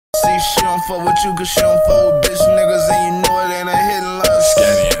see she don't fuck with you cause she don't fuck with bitch niggas, and you know it ain't a hidden love.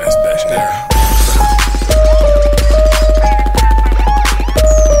 Scanny ass bitch there.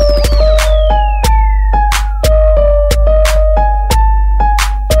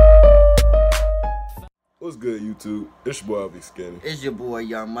 What's good, YouTube? It's your boy, LV Skinny. It's your boy,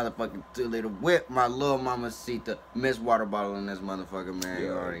 young motherfucking Too Little Whip, my little mamacita, Miss Water Bottle in this motherfucker, man. You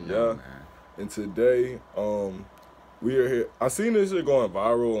already know, man. And today, we are here. I seen this shit going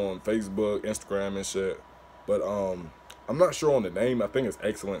viral on Facebook, Instagram, and shit. But I'm not sure on the name. I think it's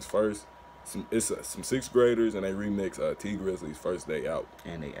Excellence First. It's some 6th graders, and they remix T Grizzly's First Day Out.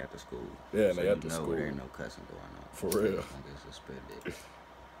 And they after school. Yeah, and so they after school. There ain't no cussing going on. For real. I guess suspended.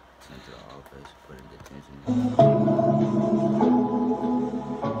 Sent to the office, put in detention.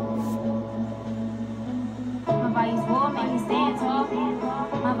 My body's war made me stand tall.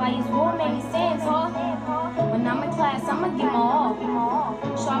 My body's war made me stand tall. When I'm in class, I'ma give my all.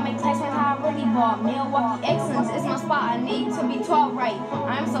 Show my classmates how I really ball. Milwaukee Excellence is my spot. I need to be taught right.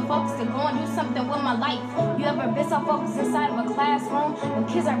 I'm so focused to go and do something with my life. You ever been so focused inside of a classroom? When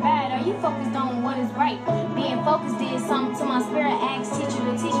kids are bad, are you focused on what is right? Being focused did something to my spirit. Ask teacher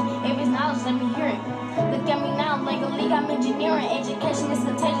to teach me. If it's knowledge, let me hear it. Look at me now, like a league, I'm engineering. Education is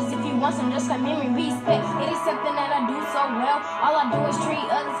contagious. If you want some, just like memory, respect. It is something that I do so well. All I do is treat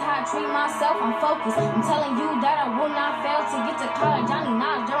others how I treat myself. I'm focused. I'm telling you that I will not fail to get to college. I need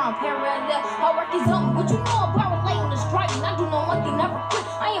knowledge, they're on parallel. Hard work is on. What you know about relating to striking? I do know one thing, never quit.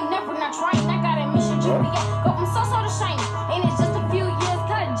 I am never not trying. I got a mission, GPS. Go from so to shiny. And it's just a few years,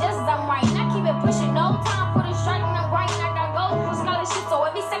 cut it just as I'm writing. I keep it pushing, no time for the striking. I'm writing. I got goals for scholarship, so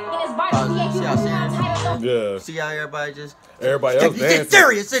every second is vital. Yeah. See how everybody just... Everybody else dancing. Get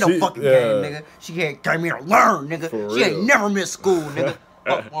serious in the fucking game, nigga. She came here to learn, nigga. She ain't never missed school, nigga.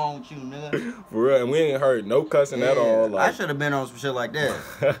 Fuck wrong with you, nigga. For real, and we ain't heard no cussing at all. Like, I should have been on some shit like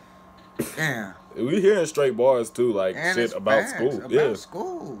that. Damn. We hearing straight bars too, like And shit about school. About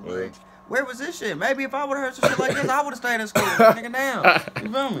school. Like, where was this shit? Maybe if I would have heard some shit like this, I would have stayed in school. Nigga, down.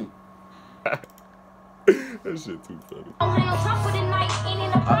 You feel me? That shit too funny. I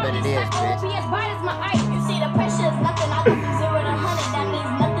bet it is, bitch. You see the pressure is nothing. I go from 0 to 100. That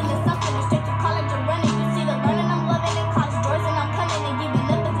means nothing is something. It's straight to college or running. You see the learning I'm loving in college doors, and I'm coming and giving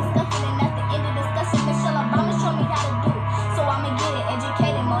nothing disgusting. And at the end of discussion, Michelle Obama showed me how to do. So I'ma get it,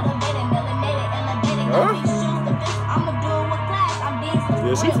 educated, motivated, melanated, elevated. Got these shoes to fit. I'ma do it with class. I'm being so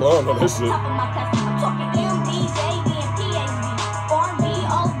Yeah, she flowing on this shit. Top of my class. I'm talking MD, JD, and PhD, R&B,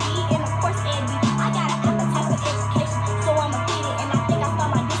 OD, and of course AD. I got an appetite for education, so I'ma get it. And I think I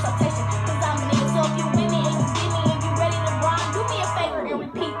found my dissertation, cause I'm a nigga. So if you with me and you get me and you ready to grind, do me a favor and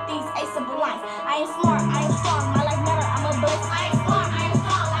repeat these A-simple lines. I am smart, I am strong, my life matter, I'm a blessed. I am smart, I am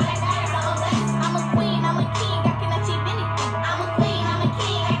strong, my life matter, I'm a blessed. I'm a queen, I'm a king, I can achieve anything. I'm a queen, I'm a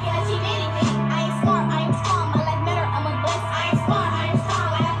king, I can achieve anything. I am smart, I am strong, my life matter, I'm a blessed. I am smart, I am strong,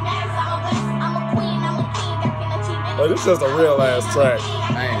 my life matters, I'm a blessed. I'm a queen, I'm a king, I can achieve anything. Like, this is just a real ass track.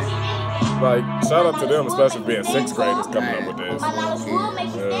 Man. Like, shout out to them, especially being 6th graders coming up with this.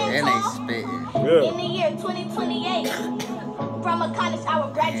 And they spitting. In the year 2028, from a college I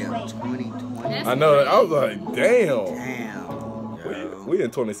will graduate. 2020. I know, I was like, damn. Damn. We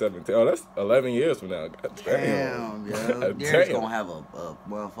in 2017. Oh, that's 11 years from now. God Damn, yo. God Derek's damn. gonna have a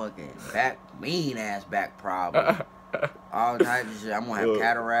motherfucking mean ass back problem. All types of shit. I'm gonna have Look,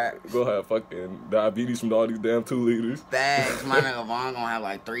 cataracts. Go have fucking diabetes from all these damn 2 liters. Bags. My nigga Vaughn gonna have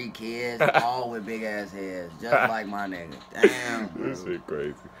like 3 kids, all with big ass heads, just like my nigga. Damn, bro. This shit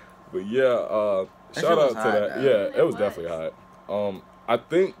crazy. But yeah, That shout shit out was to hot, that. though. Yeah, it was definitely hot. I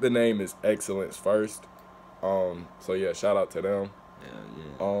think the name is Excellence First. So yeah, shout out to them.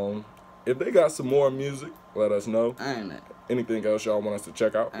 Yeah. If they got some more music, let us know. Ain't it? Anything else y'all want us to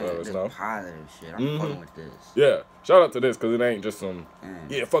check out, let us This know. positive shit. I'm fucking with this. Yeah, shout out to this, because it ain't just some, Ain't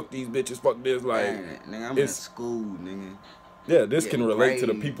yeah, fuck these bitches, fuck this, like, Ain't it? Nigga, I'm in it's- school, nigga. yeah, this can Getting relate to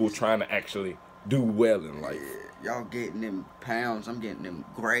the grades. people trying to actually do well in life. Yeah, y'all getting them pounds, I'm getting them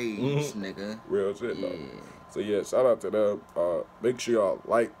grades, nigga. Real shit, Yeah. though. So yeah, shout out to them. Make sure y'all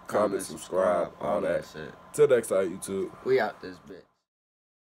like, comment, subscribe, all that. shit. Till next time, YouTube. We out this bitch.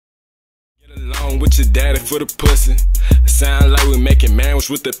 Get along with your daddy for the pussy. It sound like we making manwich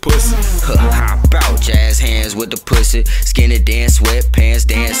with the pussy. Hop out, jazz hands with the pussy. Skinny dance, sweatpants,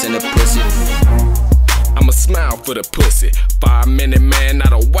 dance in the pussy. I'ma smile for the pussy. 5-minute man,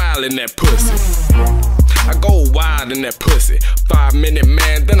 not a while in that pussy. I go wild in that pussy. 5-minute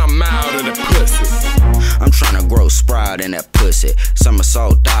man, then I'm out of the pussy. I'm tryna grow sprout in that pussy.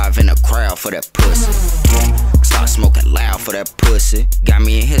 Somersault dive in the crowd for that pussy. Start smoking loud for that pussy. Got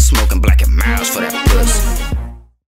me in here smoking black and miles for that pussy.